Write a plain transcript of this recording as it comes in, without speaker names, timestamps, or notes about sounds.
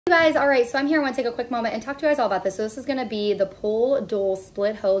Hey guys, all right, so I'm here. I want to take a quick moment and talk to you guys all about this. So this is going to be the Pool Dual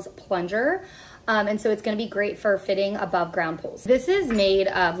Split Hose Plunger. And so it's going to be great for fitting above ground pools. This is made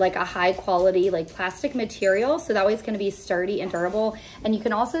of like a high quality like plastic material, so that way it's going to be sturdy and durable. And you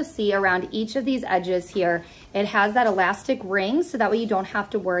can also see around each of these edges here, it has that elastic ring, so that way you don't have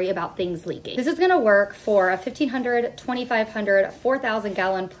to worry about things leaking. This is going to work for a 1500, 2500, 4000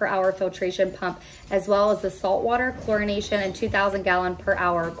 gallon per hour filtration pump, as well as the saltwater chlorination and 2000 gallon per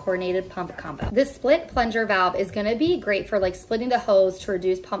hour coordinated pump combo. This split plunger valve is going to be great for like splitting the hose to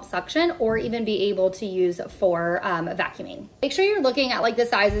reduce pump suction, or even be able to use for vacuuming. Make sure you're looking at like the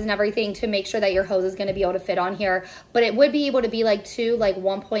sizes and everything to make sure that your hose is going to be able to fit on here, but it would be able to be like two like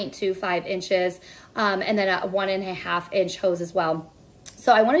 1.25 inches and then a 1.5 inch hose as well.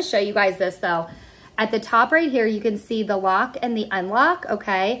 So I want to show you guys this though. At the top right here, you can see the lock and the unlock,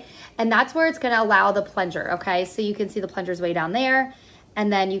 okay? And that's where it's going to allow the plunger, okay? So you can see the plunger's way down there,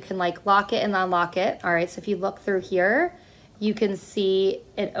 and then you can like lock it and unlock it. All right, so if you look through here, you can see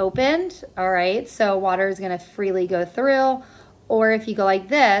it opened, all right? So water is gonna freely go through. Or if you go like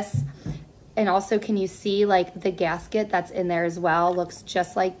this, and also can you see like the gasket that's in there as well, looks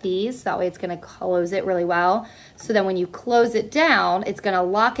just like these. That way it's gonna close it really well. So then when you close it down, it's gonna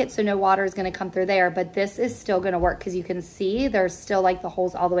lock it so no water is gonna come through there, but this is still gonna work because you can see there's still like the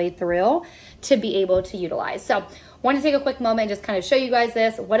holes all the way through to be able to utilize. So want to take a quick moment and just kind of show you guys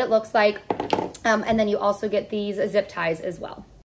this, what it looks like. And then you also get these zip ties as well.